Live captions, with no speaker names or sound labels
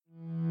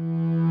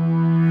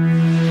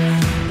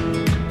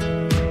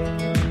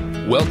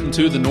Welcome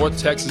to the North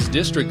Texas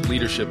District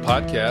Leadership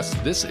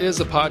Podcast. This is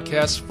a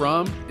podcast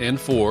from and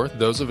for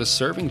those of us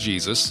serving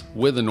Jesus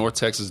with the North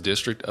Texas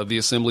District of the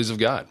Assemblies of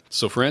God.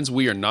 So friends,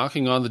 we are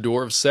knocking on the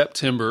door of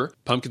September.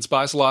 Pumpkin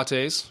spice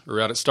lattes are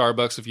out at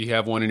Starbucks if you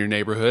have one in your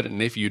neighborhood, and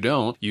if you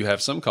don't, you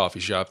have some coffee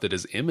shop that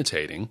is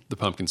imitating the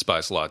pumpkin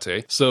spice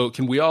latte. So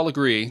can we all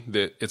agree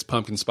that it's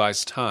pumpkin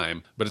spice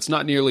time, but it's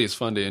not nearly as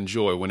fun to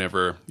enjoy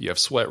whenever you have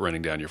sweat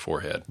running down your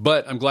forehead.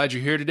 But I'm glad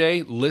you're here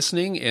today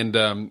listening, and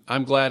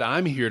I'm glad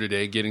I'm here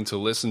today getting to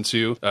listen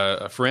to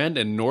a friend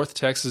and North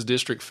Texas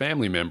District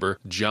family member,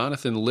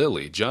 Jonathan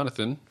Lilley.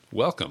 Jonathan,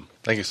 welcome.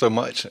 Thank you so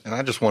much. And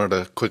I just wanted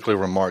to quickly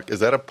remark,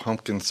 is that a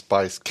pumpkin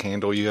spice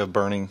candle you have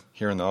burning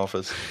here in the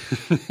office?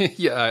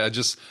 Yeah,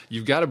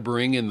 you've got to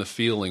bring in the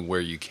feeling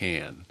where you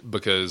can,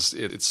 because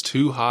it's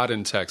too hot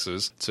in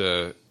Texas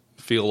to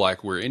feel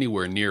like we're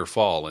anywhere near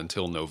fall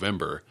until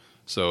November.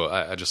 So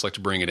I just like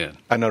to bring it in.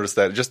 I noticed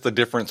that. Just the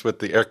difference with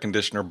the air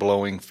conditioner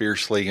blowing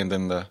fiercely and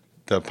then the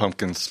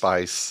pumpkin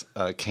spice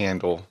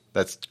candle.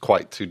 That's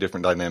quite two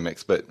different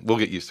dynamics, but we'll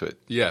get used to it.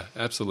 Yeah,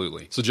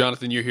 absolutely. So,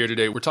 Jonathan, you're here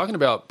today. We're talking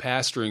about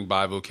pastoring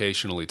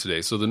bivocationally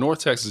today. So, the North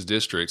Texas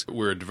District,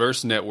 we're a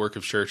diverse network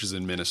of churches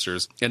and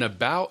ministers, and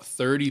about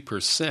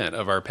 30%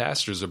 of our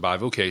pastors are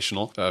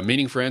bivocational.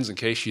 Meaning, friends, in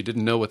case you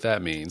didn't know what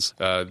that means,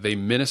 they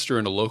minister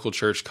in a local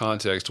church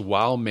context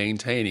while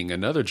maintaining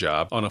another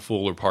job on a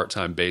full or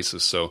part-time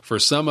basis. So, for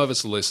some of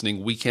us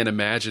listening, we can't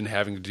imagine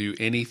having to do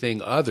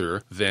anything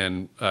other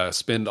than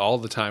spend all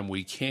the time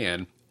we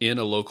can in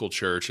a local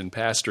church and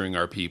pastoring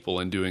our people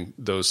and doing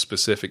those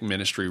specific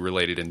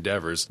ministry-related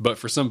endeavors. But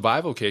for some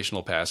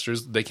bivocational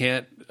pastors, they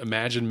can't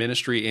imagine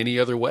ministry any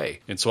other way.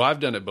 And so I've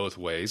done it both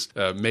ways.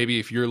 Maybe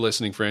if you're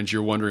listening, friends,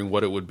 you're wondering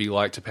what it would be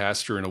like to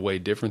pastor in a way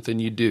different than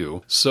you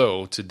do.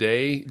 So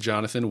today,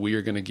 Jonathan, we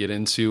are going to get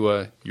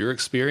into your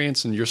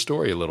experience and your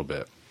story a little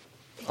bit.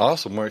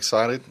 Awesome. We're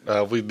excited.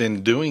 We've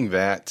been doing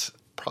that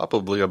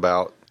probably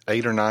about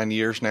 8 or 9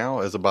 years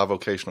now as a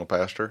bivocational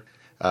pastor.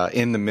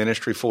 In the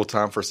ministry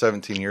full-time for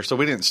 17 years. So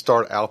we didn't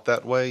start out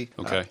that way.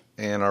 Okay.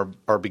 And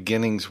our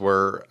beginnings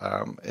were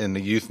in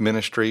the youth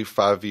ministry,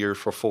 5 years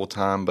for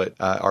full-time, but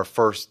our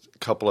first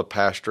couple of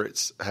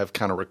pastorates have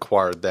kind of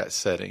required that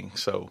setting.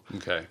 So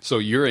okay. So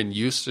you're in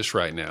Eustis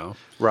right now.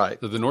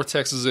 Right. The North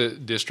Texas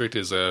District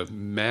is a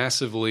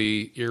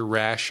massively,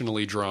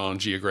 irrationally drawn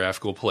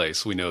geographical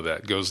place. We know that.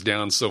 It goes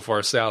down so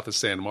far south as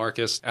San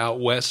Marcos, out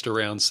west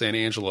around San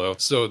Angelo.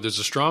 So there's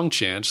a strong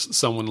chance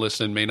someone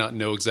listening may not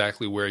know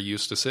exactly where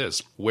Eustis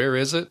is. Where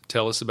is it?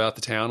 Tell us about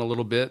the town a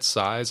little bit,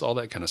 size, all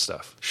that kind of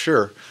stuff.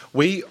 Sure.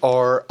 We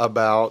are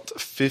about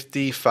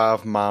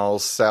 55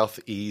 miles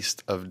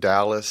southeast of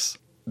Dallas.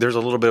 There's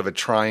a little bit of a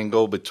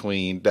triangle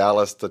between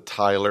Dallas to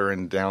Tyler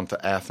and down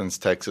to Athens,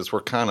 Texas.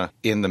 We're kind of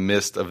in the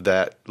midst of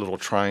that little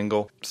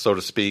triangle, so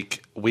to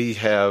speak. We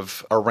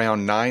have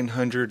around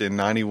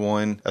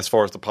 991, as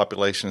far as the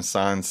population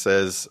sign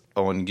says,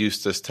 on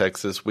Eustis,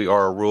 Texas. We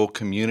are a rural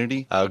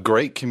community, a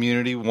great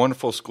community,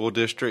 wonderful school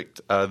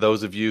district.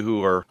 Those of you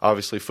who are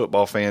obviously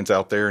football fans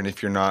out there, and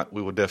if you're not,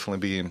 we will definitely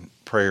be in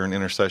prayer and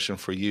intercession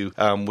for you.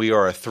 We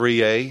are a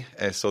 3A,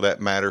 and so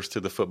that matters to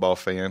the football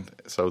fan.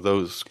 So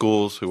those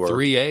schools who are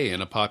 3A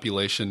in a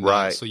population,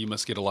 right? So you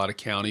must get a lot of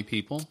county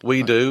people.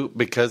 We do,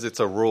 because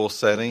it's a rural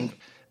setting.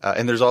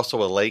 And there's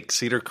also a lake.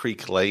 Cedar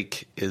Creek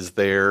Lake is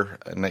there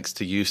next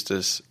to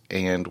Eustis,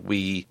 and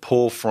we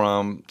pull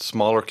from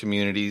smaller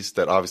communities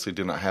that obviously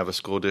do not have a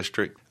school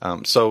district.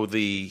 So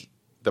the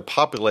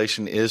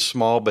population is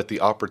small, but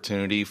the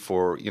opportunity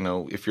for,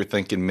 if you're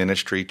thinking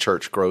ministry,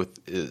 church growth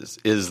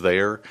is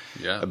there.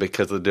 Yeah.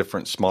 Because of the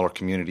different smaller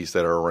communities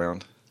that are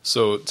around.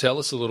 So tell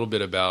us a little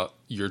bit about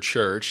your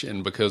church,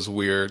 and because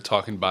we're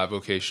talking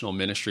bivocational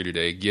ministry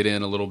today, get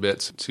in a little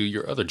bit to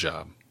your other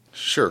job.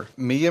 Sure.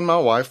 Me and my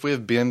wife, we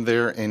have been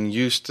there in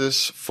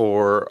Eustis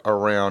for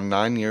around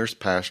 9 years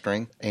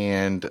pastoring,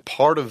 and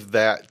part of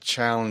that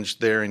challenge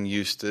there in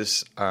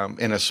Eustis,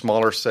 in a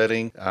smaller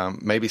setting,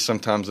 maybe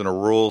sometimes in a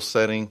rural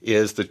setting,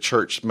 is the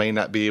church may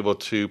not be able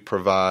to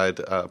provide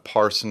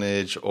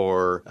parsonage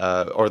or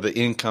the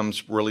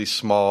income's really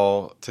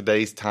small.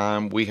 Today's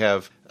time, we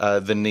have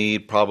the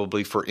need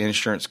probably for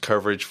insurance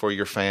coverage for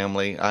your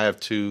family. I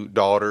have 2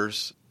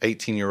 daughters,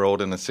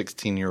 18-year-old and a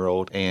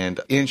 16-year-old, and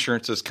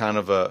insurance is kind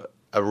of a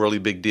really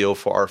big deal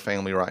for our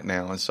family right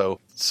now. And so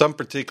some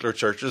particular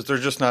churches, they're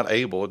just not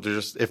able.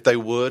 If they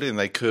would and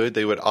they could,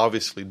 they would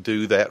obviously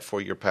do that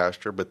for your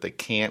pastor, but they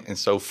can't. And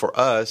so for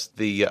us,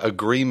 the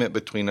agreement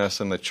between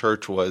us and the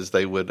church was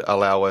they would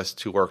allow us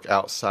to work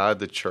outside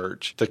the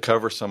church to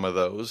cover some of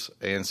those,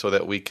 and so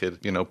that we could,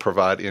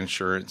 provide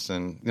insurance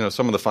and,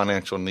 some of the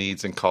financial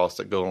needs and costs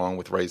that go along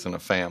with raising a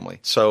family.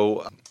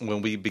 So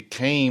when we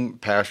became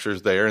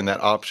pastors there and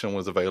that option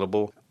was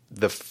available,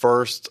 the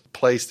first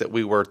place that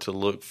we were to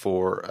look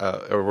for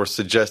or were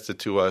suggested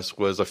to us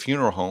was a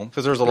funeral home,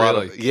 because there's a lot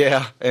of,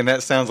 and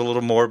that sounds a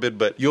little morbid,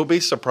 but you'll be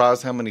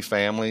surprised how many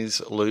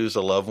families lose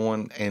a loved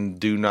one and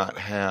do not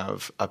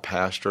have a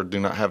pastor, do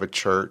not have a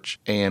church.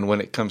 And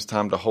when it comes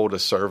time to hold a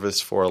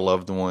service for a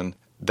loved one,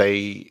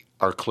 they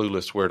are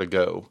clueless where to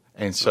go.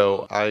 And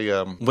so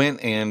I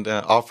went and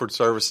offered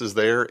services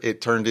there.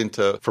 It turned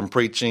into from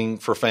preaching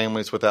for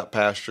families without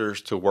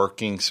pastors to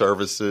working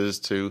services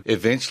to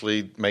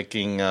eventually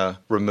making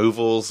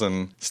removals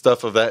and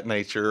stuff of that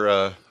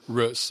nature.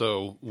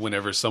 So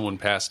whenever someone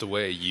passed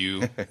away,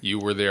 you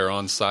were there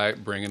on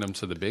site bringing them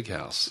to the big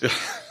house.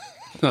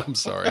 I'm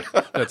sorry.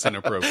 That's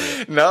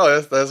inappropriate.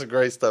 No, that's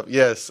great stuff.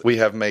 Yes, we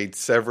have made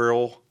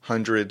several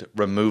hundred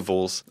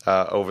removals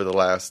over the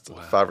last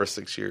 5 or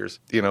 6 years.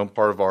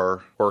 Part of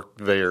our work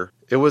there.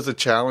 It was a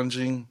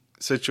challenging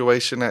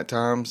situation at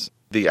times.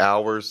 The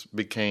hours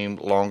became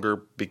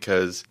longer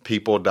because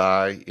people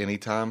die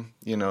anytime.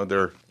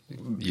 They're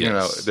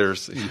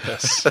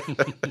Yes.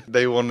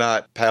 They will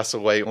not pass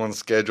away on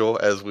schedule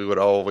as we would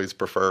always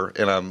prefer,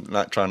 and I'm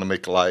not trying to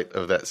make light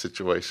of that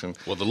situation.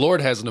 Well, the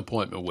Lord has an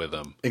appointment with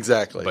them.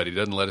 Exactly. But he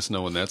doesn't let us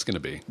know when that's going to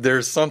be.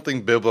 There's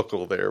something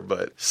biblical there,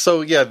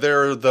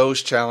 there are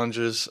those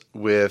challenges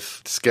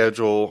with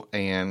schedule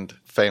and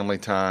family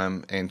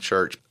time and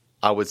church.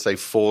 I would say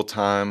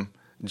full-time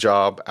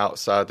job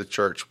outside the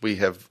church. We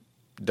have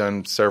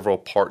done several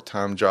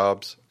part-time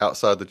jobs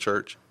outside the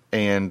church,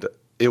 and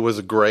it was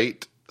a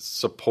great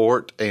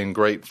support and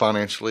great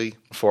financially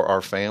for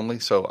our family.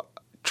 So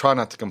try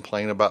not to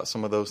complain about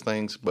some of those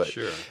things, but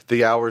Sure.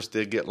 The hours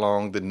did get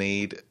long, the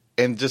need,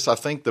 and just I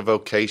think the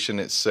vocation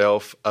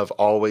itself of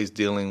always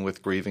dealing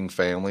with grieving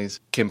families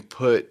can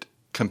put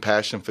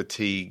compassion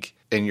fatigue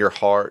in your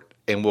heart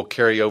and will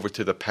carry over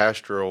to the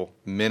pastoral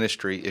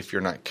ministry if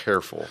you're not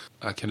careful.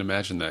 I can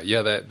imagine that.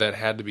 Yeah, that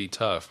had to be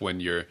tough when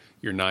your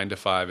 9 to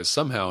 5 is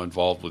somehow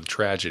involved with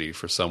tragedy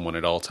for someone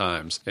at all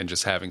times, and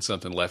just having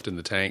something left in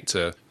the tank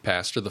to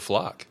pastor the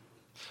flock.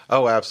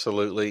 Oh,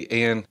 absolutely.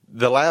 And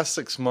the last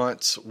 6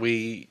 months,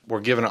 we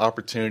were given an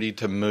opportunity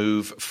to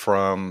move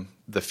from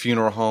the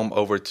funeral home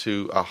over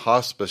to a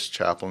hospice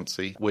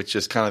chaplaincy, which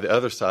is kind of the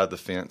other side of the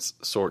fence,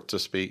 sort to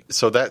speak.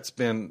 So that's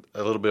been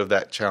a little bit of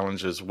that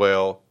challenge as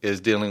well, is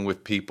dealing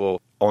with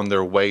people on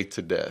their way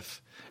to death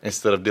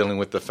instead of dealing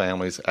with the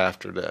families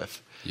after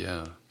death.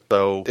 Yeah.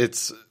 So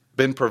it's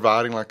been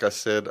providing, like I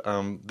said,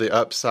 the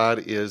upside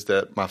is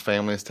that my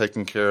family is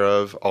taken care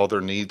of. All their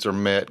needs are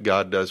met.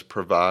 God does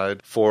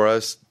provide for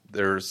us.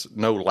 There's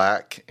no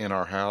lack in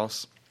our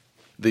house.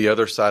 The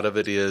other side of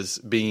it is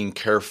being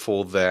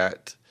careful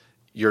that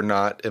you're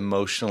not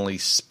emotionally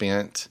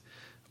spent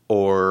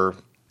or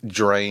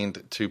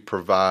drained to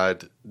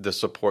provide the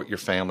support your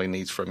family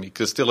needs from you.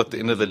 Because still at the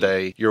end of the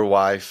day, your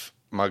wife,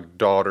 my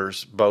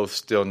daughters, both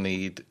still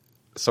need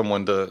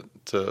someone to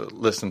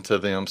listen to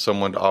them,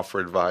 someone to offer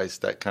advice,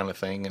 that kind of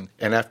thing.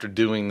 And after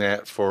doing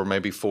that for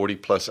maybe 40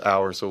 plus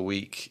hours a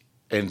week,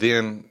 and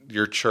then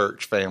your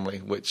church family,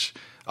 which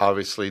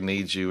obviously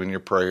needs you in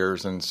your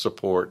prayers and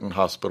support and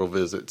hospital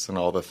visits and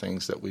all the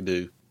things that we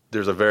do.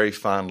 There's a very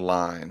fine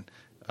line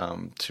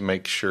to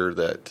make sure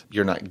that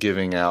you're not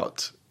giving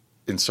out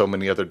in so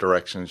many other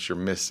directions. You're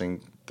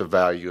missing the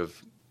value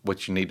of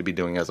what you need to be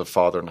doing as a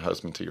father and a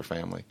husband to your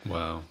family.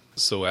 Wow.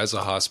 So as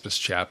a hospice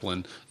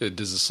chaplain,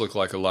 does this look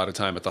like a lot of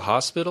time at the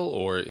hospital,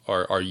 or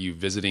are you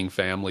visiting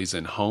families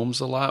in homes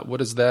a lot? What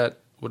does that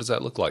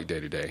look like day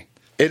to day?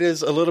 It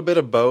is a little bit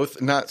of both,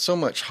 not so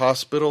much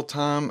hospital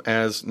time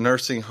as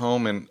nursing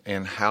home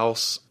and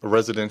house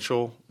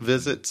residential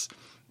visits.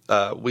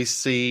 We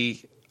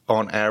see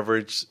on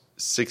average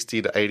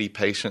 60 to 80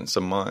 patients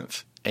a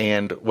month.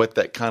 And what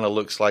that kind of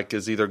looks like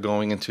is either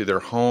going into their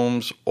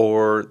homes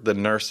or the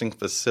nursing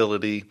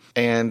facility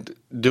and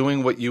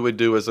doing what you would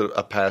do as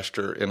a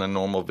pastor in a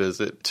normal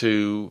visit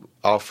to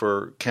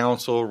offer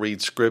counsel,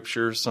 read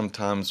scripture.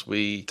 Sometimes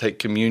we take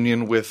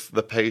communion with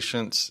the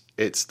patients.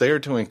 It's there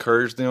to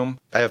encourage them.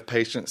 I have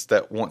patients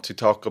that want to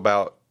talk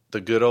about the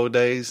good old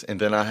days,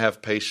 and then I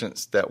have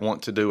patients that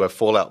want to do a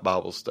full-out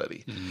Bible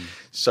study. Mm-hmm.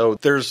 So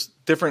there's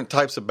different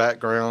types of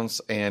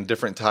backgrounds and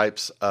different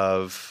types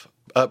of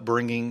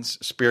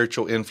upbringings,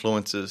 spiritual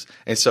influences,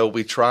 and so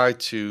we try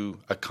to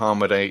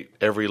accommodate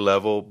every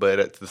level, but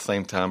at the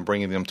same time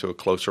bringing them to a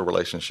closer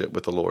relationship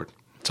with the Lord.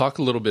 Talk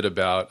a little bit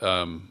about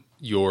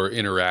your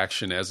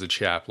interaction as a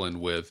chaplain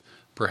with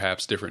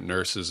perhaps different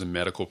nurses and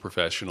medical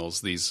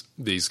professionals,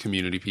 these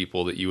community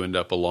people that you end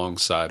up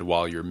alongside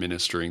while you're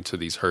ministering to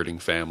these hurting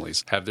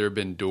families. Have there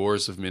been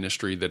doors of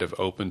ministry that have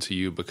opened to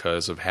you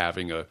because of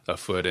having a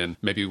foot in,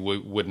 maybe we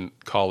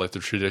wouldn't call it the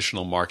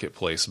traditional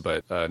marketplace,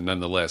 but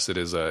nonetheless, it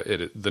is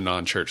the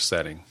non-church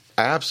setting?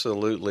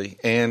 Absolutely.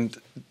 And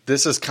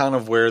this is kind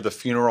of where the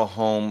funeral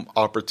home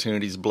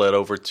opportunities bled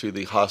over to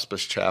the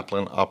hospice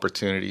chaplain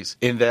opportunities,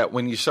 in that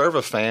when you serve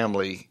a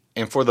family,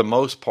 and for the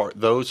most part,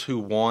 those who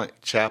want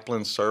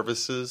chaplain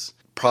services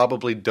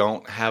probably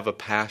don't have a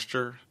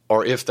pastor,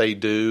 or if they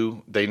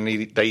do, they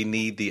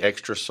need the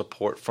extra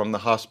support from the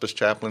hospice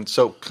chaplain.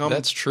 So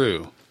That's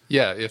true.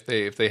 Yeah, if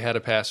they had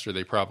a pastor,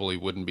 they probably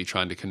wouldn't be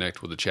trying to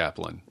connect with a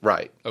chaplain.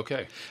 Right.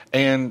 Okay.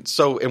 And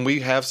we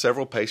have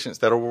several patients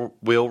that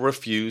will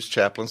refuse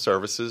chaplain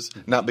services,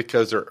 not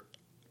because they're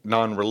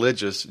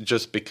non-religious,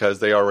 just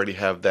because they already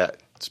have that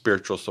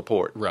spiritual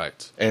support.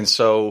 Right. And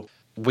so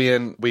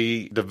when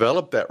we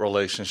develop that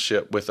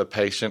relationship with a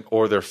patient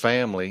or their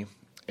family,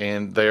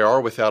 and they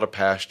are without a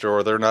pastor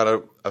or they're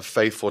not a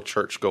faithful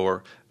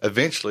churchgoer,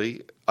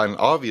 eventually and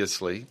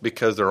obviously,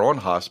 because they're on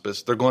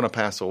hospice, they're going to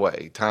pass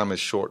away. Time is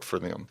short for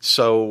them.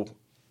 So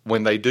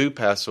when they do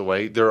pass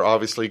away, they're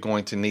obviously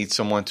going to need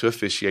someone to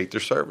officiate their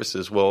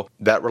services. Well,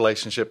 that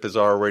relationship has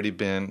already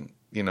been,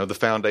 the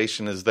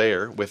foundation is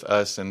there with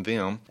us and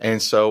them.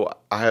 And so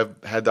I have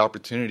had the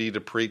opportunity to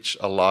preach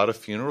a lot of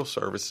funeral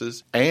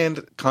services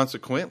and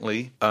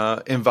consequently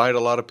invite a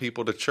lot of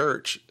people to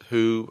church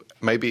who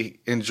maybe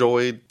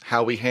enjoyed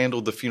how we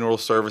handled the funeral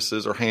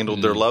services or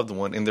handled their loved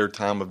one in their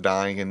time of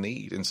dying and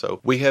need. And so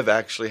we have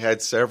actually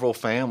had several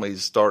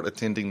families start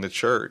attending the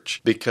church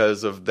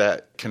because of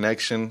that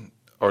connection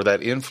or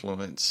that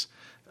influence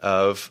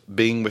of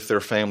being with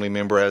their family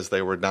member as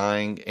they were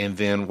dying and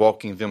then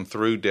walking them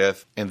through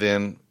death, and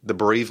then the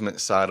bereavement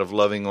side of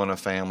loving on a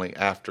family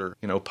after,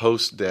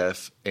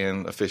 post-death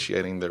and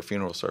officiating their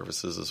funeral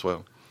services as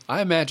well.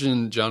 I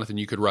imagine, Jonathan,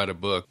 you could write a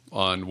book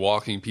on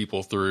walking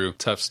people through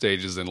tough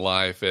stages in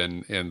life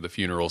and the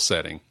funeral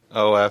setting.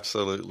 Oh,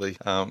 absolutely.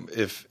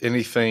 If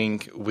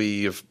anything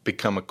we have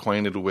become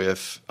acquainted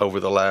with over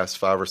the last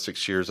 5 or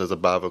 6 years as a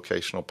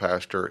bivocational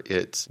pastor,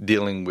 it's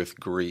dealing with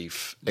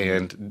grief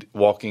and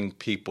walking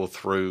people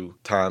through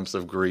times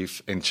of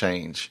grief and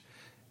change.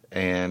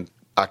 And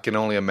I can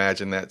only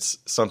imagine that's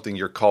something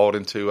you're called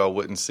into. I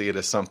wouldn't see it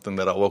as something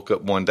that I woke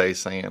up one day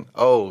saying,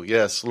 oh,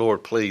 yes,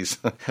 Lord, please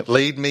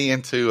lead me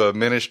into a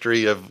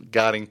ministry of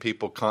guiding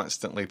people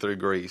constantly through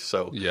grief.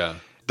 So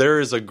there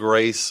is a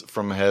grace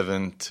from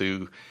heaven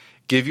to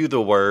give you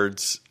the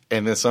words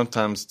and then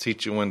sometimes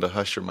teach you when to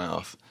hush your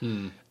mouth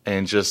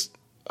and just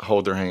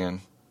hold their hand.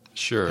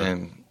 Sure.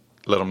 And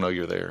let them know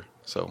you're there.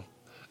 So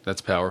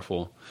that's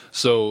powerful.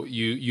 So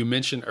you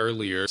mentioned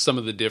earlier some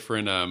of the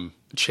different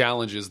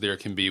challenges there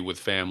can be with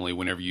family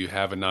whenever you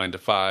have a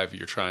 9-to-5,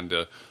 you're trying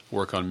to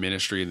work on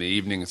ministry in the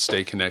evening and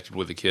stay connected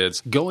with the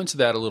kids. Go into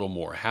that a little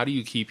more. How do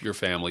you keep your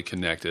family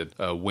connected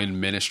when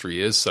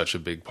ministry is such a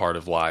big part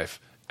of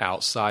life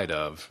outside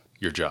of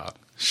your job?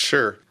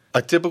 Sure.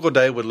 A typical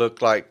day would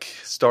look like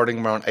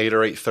starting around 8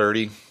 or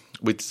 8:30.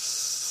 We'd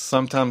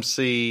sometimes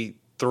see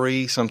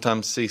 3,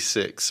 sometimes see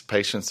 6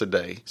 patients a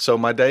day. So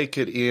my day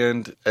could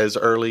end as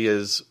early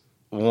as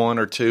 1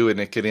 or 2, and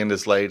it could end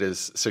as late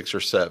as 6 or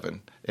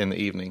 7 in the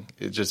evening.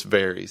 It just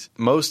varies.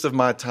 Most of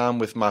my time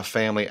with my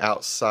family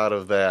outside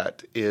of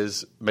that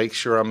is make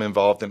sure I'm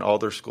involved in all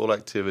their school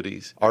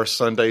activities. Our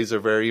Sundays are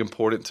very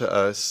important to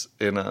us.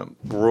 In a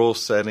rural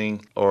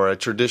setting or a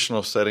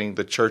traditional setting,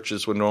 the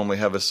churches would normally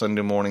have a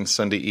Sunday morning,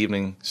 Sunday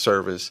evening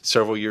service.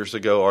 Several years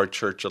ago, our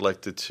church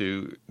elected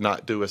to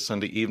not do a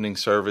Sunday evening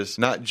service,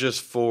 not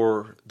just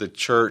for the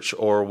church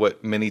or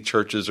what many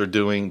churches are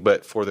doing,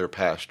 but for their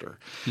pastor.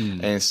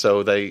 And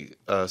so they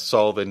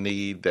saw the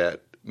need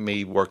that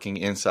me working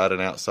inside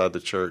and outside the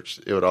church,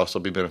 it would also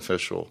be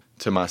beneficial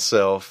to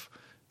myself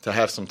to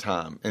have some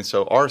time. And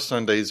so our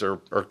Sundays are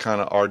kind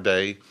of our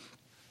day.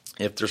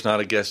 If there's not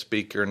a guest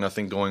speaker,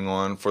 nothing going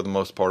on, for the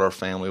most part, our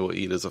family will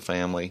eat as a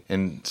family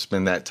and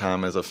spend that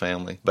time as a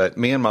family. But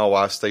me and my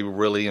wife stay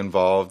really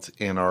involved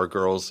in our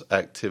girls'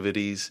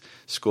 activities,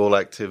 school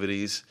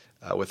activities.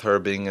 With her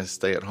being a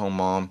stay-at-home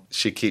mom,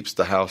 she keeps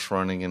the house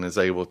running and is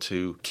able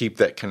to keep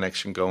that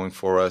connection going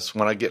for us.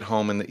 When I get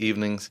home in the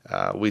evenings,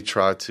 we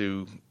try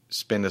to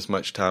spend as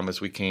much time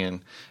as we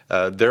can.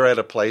 They're at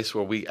a place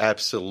where we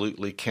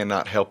absolutely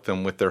cannot help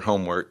them with their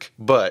homework,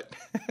 but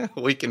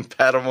we can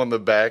pat them on the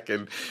back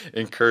and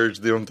encourage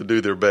them to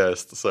do their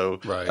best. So,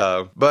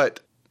 but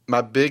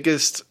my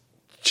biggest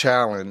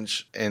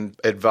challenge and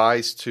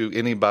advice to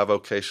any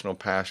bivocational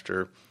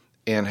pastor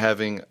in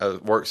having a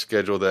work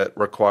schedule that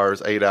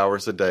requires 8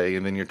 hours a day,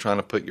 and then you're trying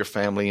to put your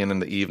family in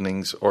the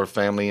evenings or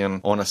family in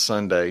on a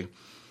Sunday,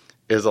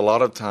 is a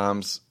lot of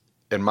times,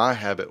 and my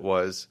habit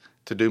was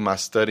to do my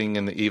studying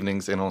in the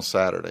evenings and on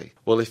Saturday.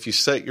 Well, if you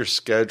set your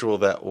schedule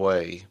that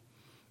way,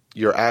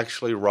 you're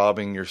actually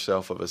robbing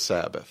yourself of a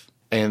Sabbath.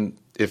 And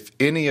if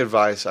any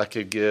advice I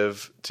could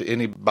give to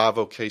any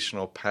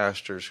bivocational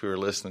pastors who are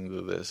listening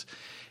to this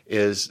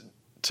is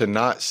to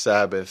not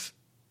Sabbath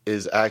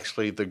is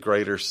actually the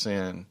greater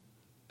sin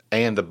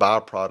and the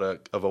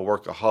byproduct of a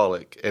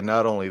workaholic. And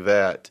not only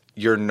that,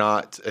 you're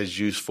not as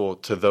useful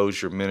to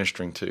those you're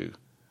ministering to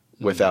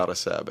without a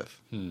Sabbath.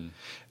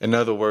 In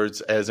other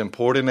words, as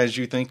important as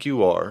you think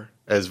you are,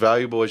 as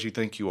valuable as you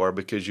think you are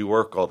because you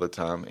work all the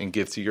time and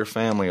give to your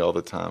family all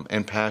the time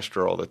and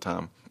pastor all the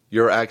time,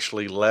 you're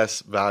actually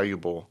less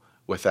valuable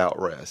without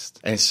rest.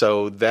 And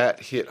so that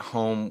hit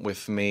home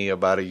with me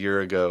about a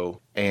year ago,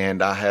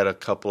 and I had a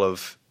couple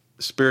of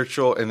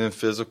spiritual and then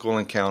physical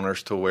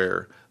encounters to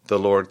where the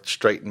Lord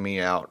straightened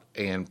me out,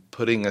 and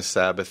putting a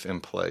Sabbath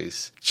in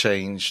place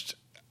changed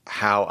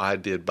how I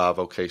did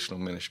bivocational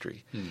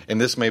ministry. And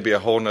this may be a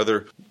whole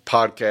nother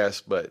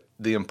podcast, but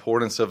the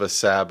importance of a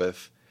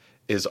Sabbath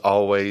is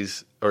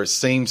always, or it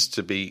seems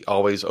to be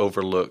always,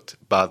 overlooked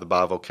by the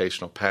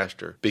bivocational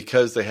pastor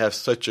because they have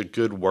such a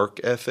good work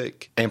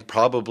ethic and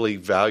probably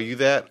value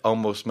that,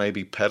 almost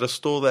maybe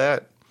pedestal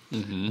that,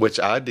 which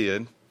I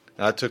did.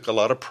 And I took a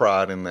lot of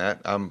pride in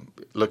that.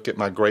 Look at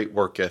my great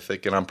work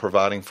ethic, and I'm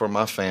providing for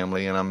my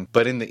family.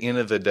 But in the end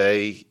of the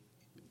day,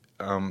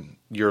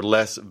 you're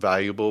less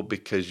valuable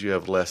because you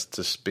have less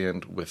to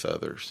spend with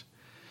others.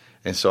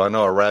 And so I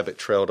know I rabbit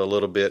trailed a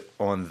little bit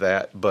on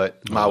that,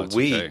 but my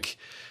week,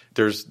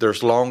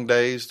 there's long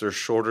days, there's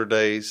shorter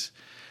days,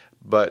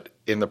 but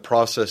in the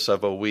process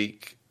of a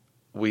week,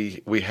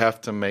 we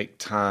have to make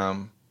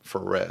time for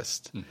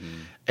rest.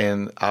 Mm-hmm.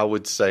 And I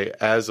would say,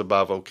 as a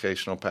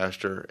bivocational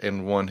pastor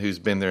and one who's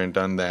been there and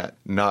done that,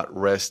 not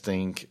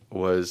resting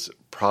was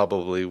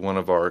probably one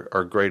of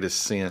our greatest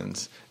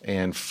sins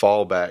and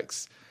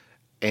fallbacks.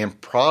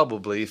 And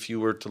probably, if you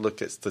were to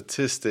look at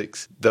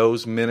statistics,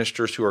 those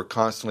ministers who are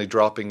constantly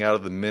dropping out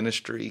of the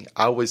ministry,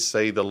 I would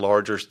say the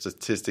larger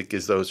statistic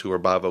is those who are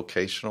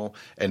bivocational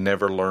and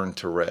never learned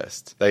to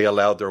rest. They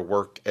allowed their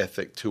work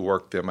ethic to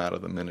work them out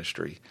of the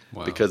ministry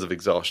because of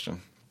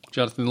exhaustion.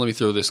 Jonathan, let me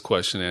throw this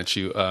question at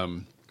you.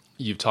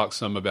 You've talked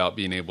some about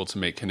being able to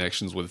make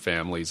connections with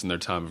families in their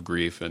time of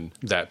grief, and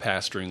that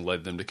pastoring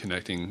led them to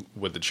connecting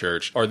with the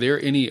church. Are there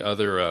any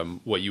other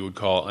what you would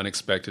call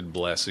unexpected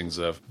blessings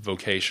of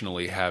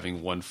vocationally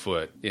having one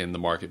foot in the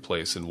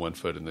marketplace and one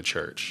foot in the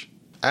church?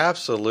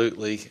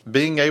 Absolutely.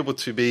 Being able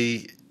to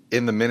be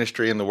in the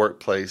ministry in the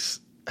workplace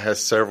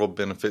has several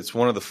benefits.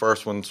 One of the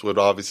first ones would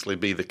obviously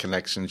be the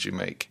connections you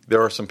make.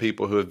 There are some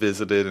people who have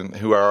visited and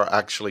who are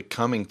actually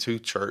coming to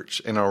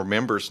church and are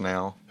members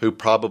now who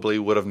probably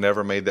would have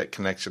never made that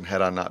connection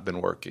had I not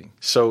been working.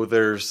 So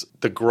there's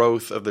the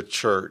growth of the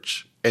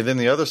church. And then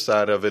the other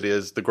side of it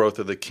is the growth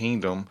of the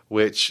kingdom,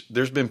 which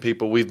there's been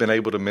people we've been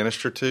able to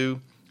minister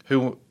to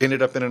who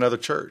ended up in another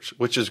church,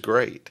 which is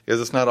great. Because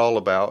it's not all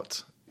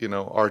about,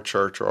 our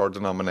church or our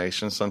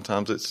denomination.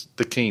 Sometimes it's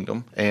the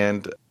kingdom.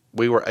 And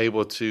we were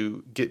able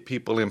to get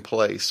people in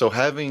place. So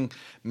having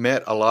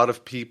met a lot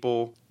of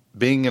people,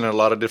 being in a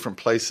lot of different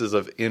places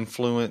of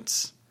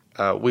influence,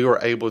 we were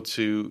able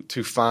to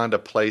find a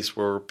place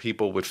where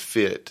people would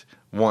fit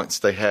once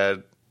they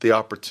had the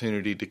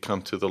opportunity to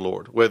come to the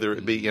Lord, whether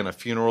it be in a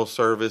funeral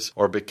service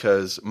or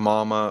because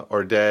mama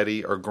or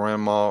daddy or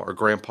grandma or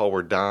grandpa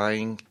were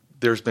dying.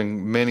 There's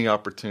been many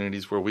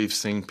opportunities where we've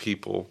seen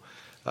people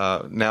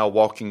now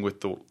walking with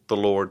the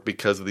Lord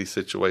because of these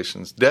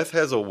situations. Death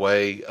has a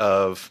way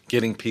of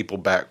getting people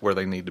back where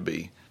they need to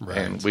be. Right.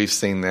 And we've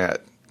seen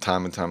that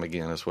time and time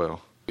again as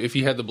well. If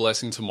you had the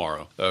blessing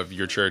tomorrow of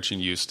your church in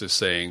Eustis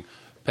saying,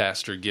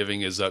 Pastor,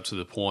 giving is up to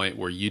the point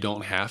where you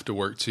don't have to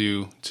work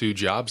two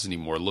jobs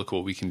anymore. Look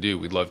what we can do.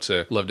 We'd love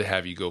to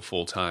have you go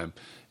full time.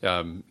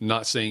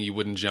 Not saying you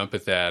wouldn't jump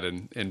at that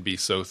and be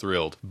so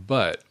thrilled,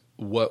 but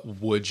what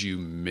would you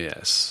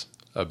miss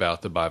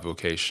about the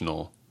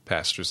bivocational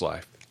pastor's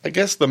life? I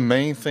guess the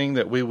main thing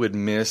that we would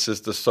miss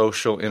is the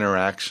social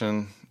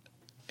interaction.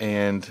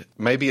 And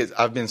maybe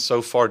I've been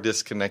so far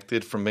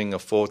disconnected from being a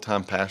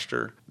full-time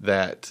pastor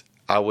that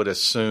I would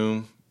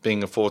assume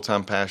being a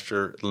full-time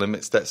pastor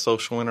limits that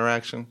social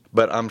interaction.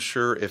 But I'm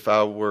sure if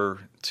I were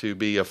to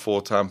be a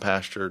full-time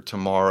pastor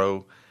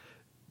tomorrow,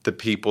 the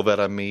people that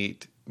I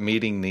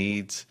meeting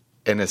needs,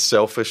 and as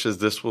selfish as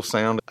this will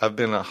sound, I've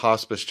been a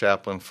hospice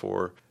chaplain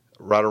for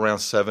right around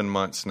 7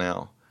 months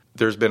now.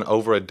 There's been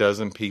over a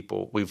dozen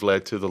people we've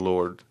led to the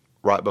Lord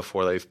right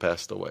before they've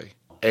passed away.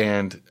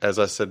 And as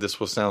I said, this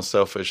will sound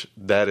selfish.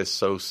 That is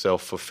so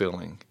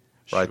self-fulfilling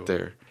right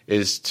there,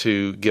 is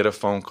to get a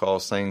phone call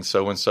saying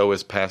so-and-so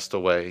has passed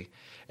away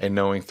and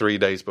knowing 3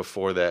 days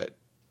before that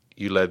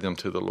you led them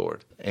to the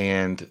Lord.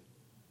 And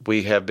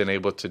we have been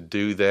able to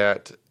do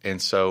that. And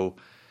so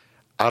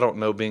I don't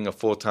know, being a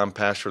full-time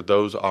pastor,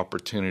 those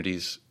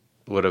opportunities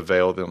would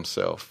avail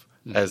themselves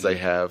as they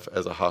have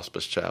as a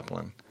hospice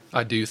chaplain.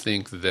 I do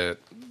think that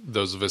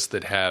those of us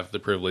that have the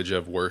privilege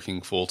of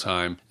working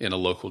full-time in a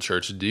local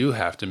church do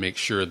have to make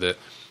sure that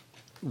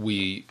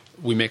we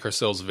make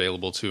ourselves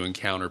available to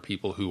encounter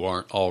people who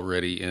aren't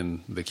already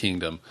in the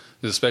kingdom,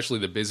 especially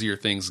the busier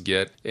things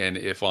get. And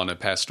if on a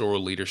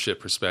pastoral leadership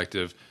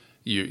perspective,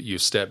 you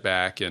step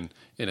back and,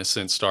 in a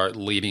sense, start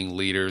leading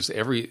leaders,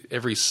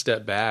 every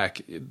step back,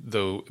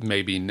 though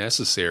may be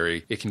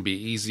necessary, it can be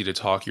easy to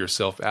talk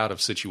yourself out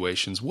of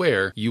situations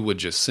where you would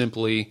just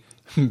simply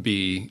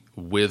be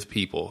with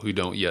people who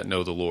don't yet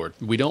know the Lord.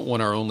 We don't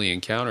want our only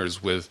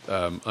encounters with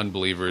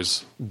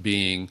unbelievers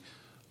being,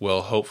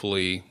 well,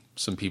 hopefully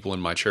some people in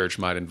my church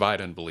might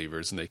invite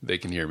unbelievers and they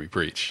can hear me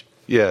preach.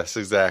 Yes,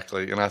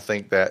 exactly. And I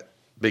think that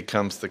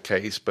becomes the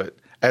case. But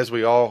as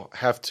we all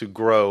have to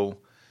grow,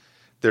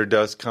 there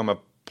does come a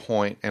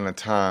point and a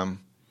time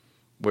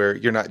where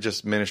you're not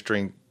just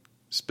ministering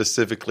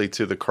specifically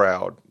to the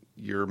crowd.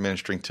 You're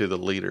ministering to the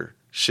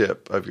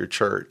leadership of your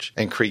church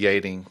and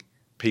creating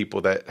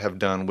people that have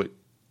done what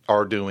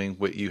are doing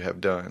what you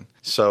have done.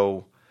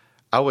 So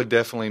I would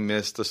definitely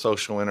miss the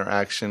social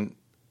interaction,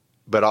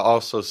 but I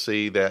also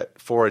see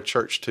that for a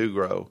church to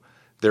grow,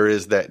 there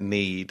is that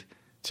need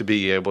to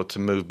be able to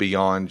move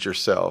beyond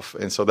yourself.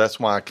 And so that's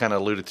why I kind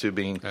of alluded to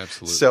being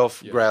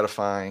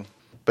self-gratifying.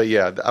 But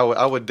yeah,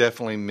 I would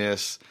definitely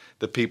miss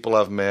the people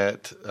I've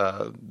met,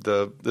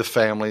 the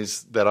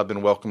families that I've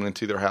been welcomed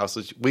into their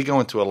houses. We go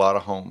into a lot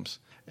of homes,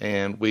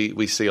 and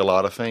we see a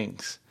lot of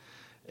things.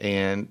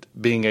 And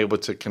being able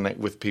to connect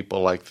with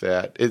people like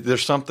that,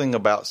 there's something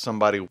about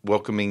somebody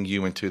welcoming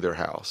you into their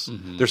house.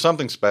 Mm-hmm. There's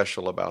something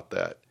special about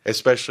that,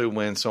 especially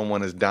when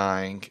someone is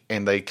dying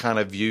and they kind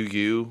of view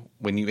you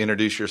when you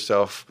introduce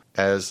yourself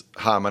as,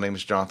 "Hi, my name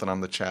is Jonathan,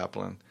 I'm the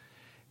chaplain."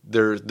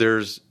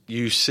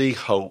 You see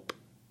hope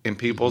in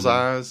people's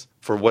eyes.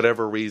 For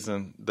whatever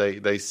reason,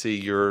 they see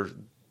you're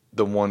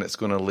the one that's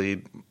going to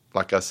lead,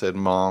 like I said,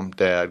 mom,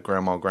 dad,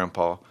 grandma,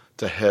 grandpa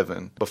to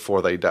heaven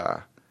before they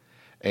die.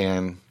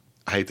 And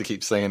I hate to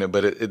keep saying it,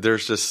 but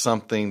there's just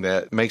something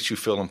that makes you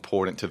feel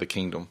important to the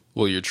kingdom.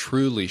 Well, you're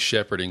truly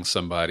shepherding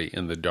somebody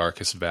in the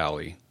darkest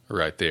valley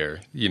right there.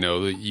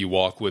 You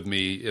walk with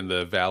me in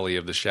the valley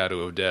of the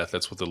shadow of death.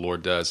 That's what the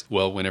Lord does.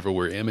 Well, whenever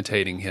we're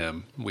imitating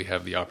him, we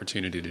have the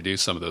opportunity to do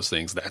some of those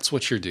things. That's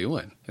what you're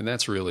doing. And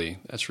that's really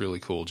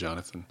cool,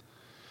 Jonathan.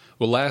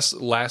 Well, last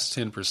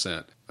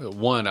 10%.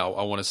 One, I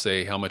want to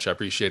say how much I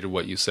appreciated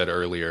what you said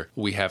earlier.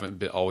 We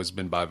haven't always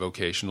been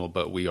bivocational,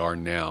 but we are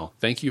now.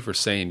 Thank you for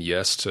saying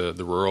yes to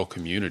the rural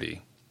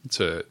community,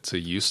 to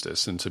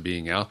Eustis, and to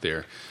being out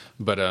there.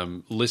 But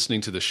listening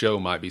to the show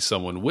might be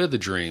someone with a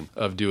dream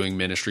of doing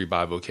ministry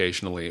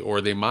bivocationally, or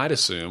they might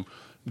assume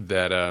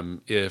that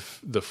if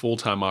the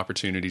full-time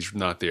opportunity is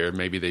not there,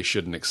 maybe they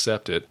shouldn't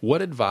accept it.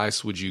 What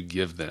advice would you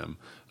give them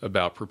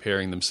about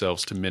preparing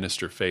themselves to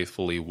minister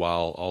faithfully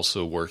while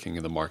also working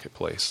in the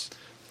marketplace?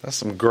 That's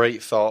some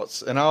great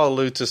thoughts. And I'll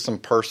allude to some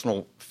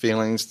personal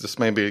feelings. This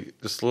may be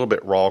just a little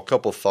bit raw. A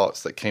couple of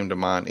thoughts that came to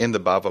mind in the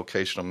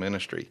bivocational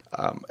ministry.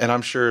 And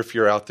I'm sure if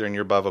you're out there and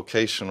you're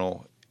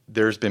bivocational,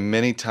 there's been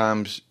many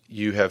times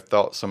you have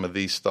thought some of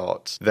these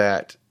thoughts,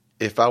 that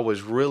if I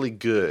was really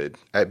good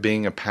at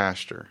being a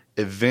pastor,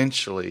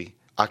 eventually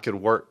I could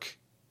work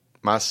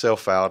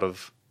myself out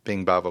of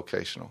being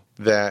bivocational.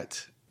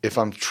 That if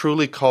I'm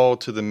truly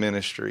called to the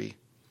ministry,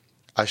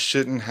 I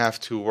shouldn't have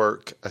to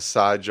work a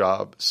side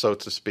job, so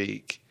to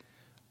speak,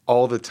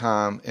 all the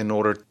time in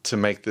order to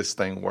make this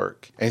thing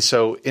work. And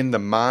so in the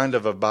mind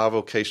of a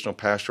bivocational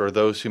pastor, or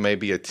those who may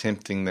be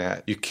attempting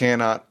that, you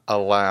cannot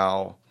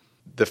allow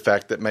the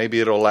fact that maybe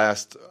it'll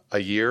last a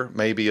year,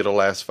 maybe it'll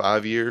last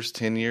 5 years,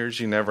 10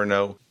 years, you never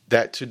know,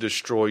 that to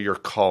destroy your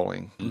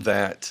calling.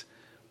 That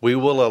we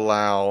will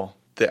allow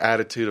the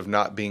attitude of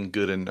not being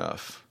good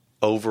enough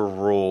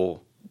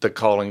overrule the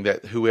calling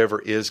that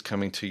whoever is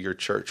coming to your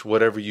church,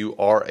 whatever you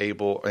are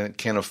able and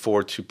can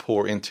afford to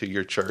pour into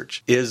your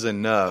church, is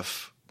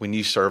enough when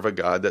you serve a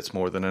God that's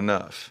more than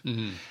enough.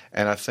 Mm-hmm.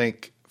 And I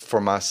think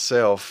for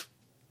myself,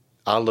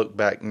 I look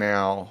back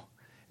now,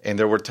 and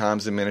there were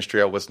times in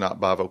ministry I was not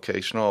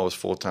bivocational, I was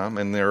full-time,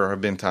 and there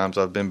have been times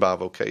I've been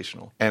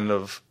bivocational. And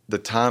of the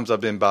times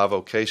I've been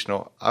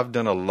bivocational, I've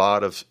done a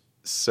lot of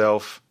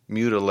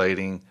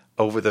self-mutilating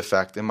over the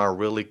fact, am I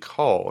really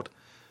called?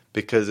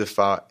 Because if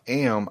I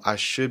am, I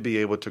should be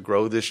able to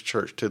grow this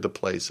church to the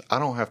place I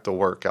don't have to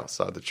work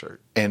outside the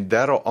church. And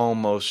that'll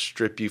almost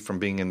strip you from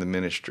being in the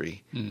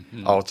ministry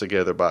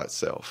altogether by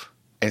itself.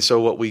 And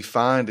so what we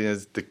find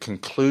is the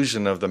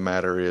conclusion of the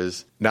matter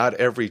is not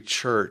every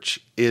church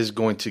is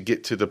going to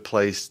get to the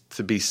place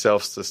to be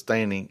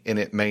self-sustaining, and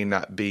it may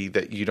not be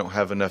that you don't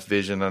have enough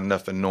vision,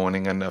 enough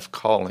anointing, enough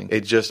calling.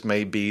 It just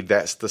may be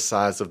that's the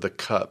size of the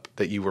cup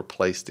that you were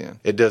placed in.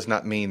 It does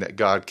not mean that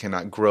God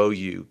cannot grow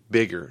you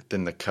bigger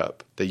than the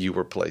cup that you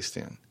were placed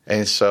in.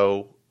 And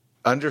so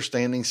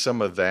understanding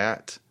some of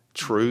that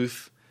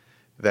truth,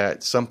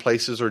 that some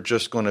places are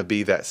just going to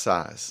be that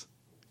size.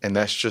 And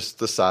that's just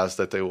the size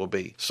that they will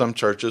be. Some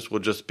churches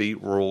will just be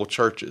rural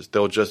churches.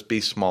 They'll just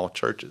be small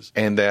churches.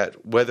 And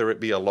that whether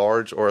it be a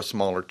large or a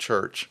smaller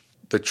church,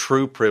 the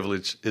true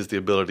privilege is the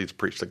ability to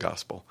preach the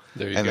gospel.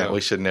 There you and go. That we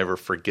should never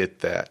forget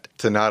that,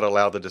 to not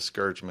allow the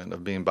discouragement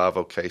of being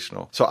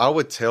bivocational. So I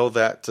would tell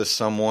that to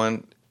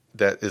someone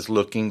that is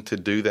looking to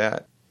do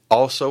that.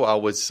 Also, I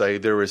would say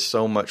there is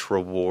so much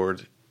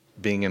reward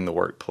being in the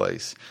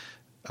workplace,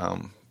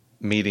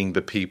 meeting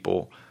the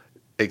people,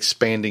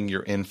 expanding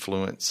your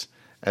influence.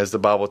 As the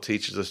Bible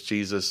teaches us,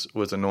 Jesus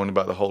was anointed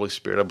by the Holy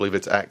Spirit. I believe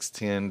it's Acts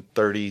 10,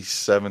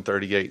 37,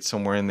 38,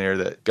 somewhere in there,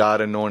 that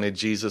God anointed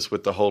Jesus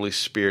with the Holy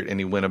Spirit and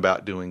he went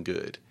about doing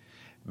good.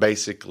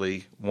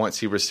 Basically, once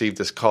he received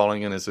his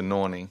calling and his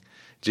anointing,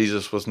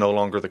 Jesus was no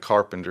longer the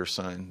carpenter's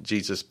son.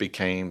 Jesus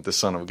became the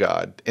Son of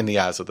God in the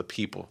eyes of the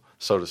people,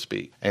 so to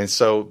speak. And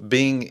so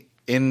being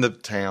in the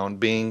town,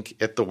 being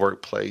at the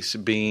workplace,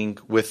 being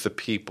with the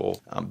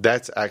people,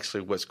 that's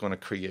actually what's going to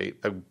create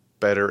a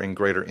better and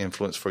greater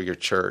influence for your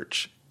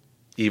church,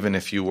 even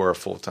if you were a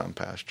full-time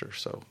pastor.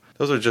 So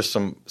those are just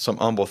some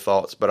humble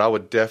thoughts, but I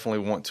would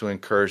definitely want to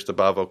encourage the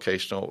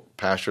bivocational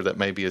pastor that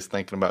maybe is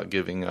thinking about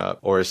giving up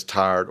or is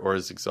tired or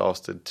is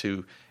exhausted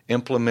to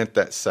implement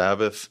that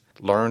Sabbath,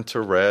 learn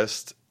to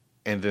rest,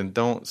 and then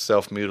don't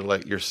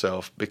self-mutilate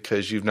yourself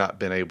because you've not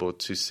been able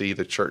to see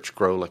the church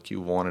grow like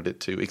you wanted it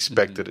to,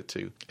 expected it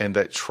to, and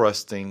that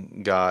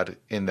trusting God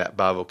in that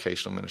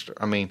bivocational minister.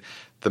 I mean,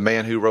 The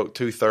man who wrote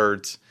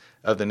 2/3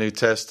 of the New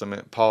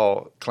Testament,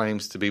 Paul,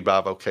 claims to be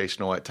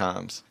bivocational at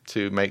times,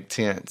 to make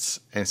tents.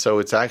 And so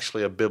it's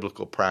actually a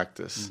biblical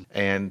practice.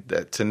 And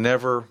that to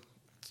never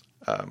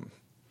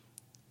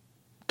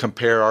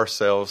compare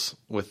ourselves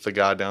with the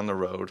guy down the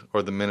road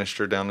or the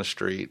minister down the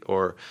street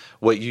or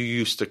what you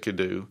used to could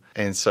do.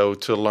 And so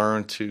to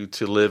learn to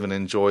live and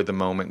enjoy the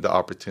moment, the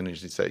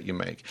opportunities that you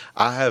make.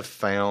 I have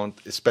found,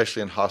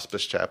 especially in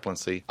hospice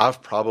chaplaincy,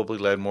 I've probably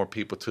led more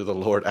people to the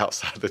Lord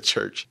outside the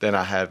church than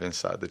I have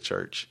inside the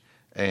church.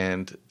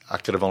 And I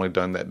could have only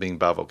done that being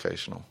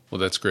bivocational. Well,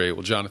 that's great.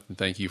 Well, Jonathan,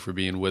 thank you for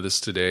being with us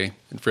today.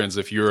 And friends,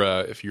 if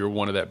you're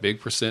one of that big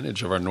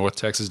percentage of our North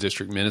Texas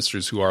District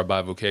ministers who are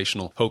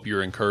bivocational, hope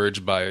you're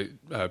encouraged by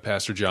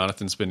Pastor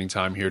Jonathan spending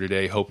time here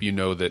today. Hope you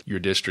know that your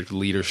district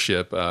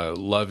leadership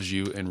loves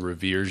you and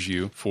reveres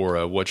you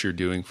for what you're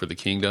doing for the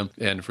kingdom.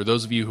 And for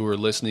those of you who are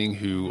listening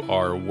who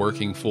are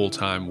working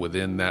full-time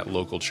within that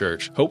local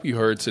church, hope you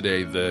heard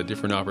today the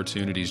different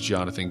opportunities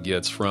Jonathan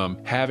gets from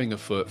having a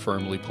foot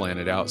firmly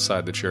planted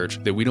outside the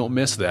church, that we don't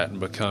miss that and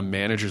become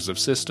managers of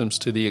systems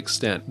to the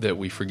extent that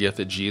we forget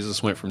that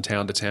Jesus went from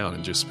town to town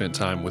and just spent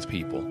time with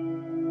people.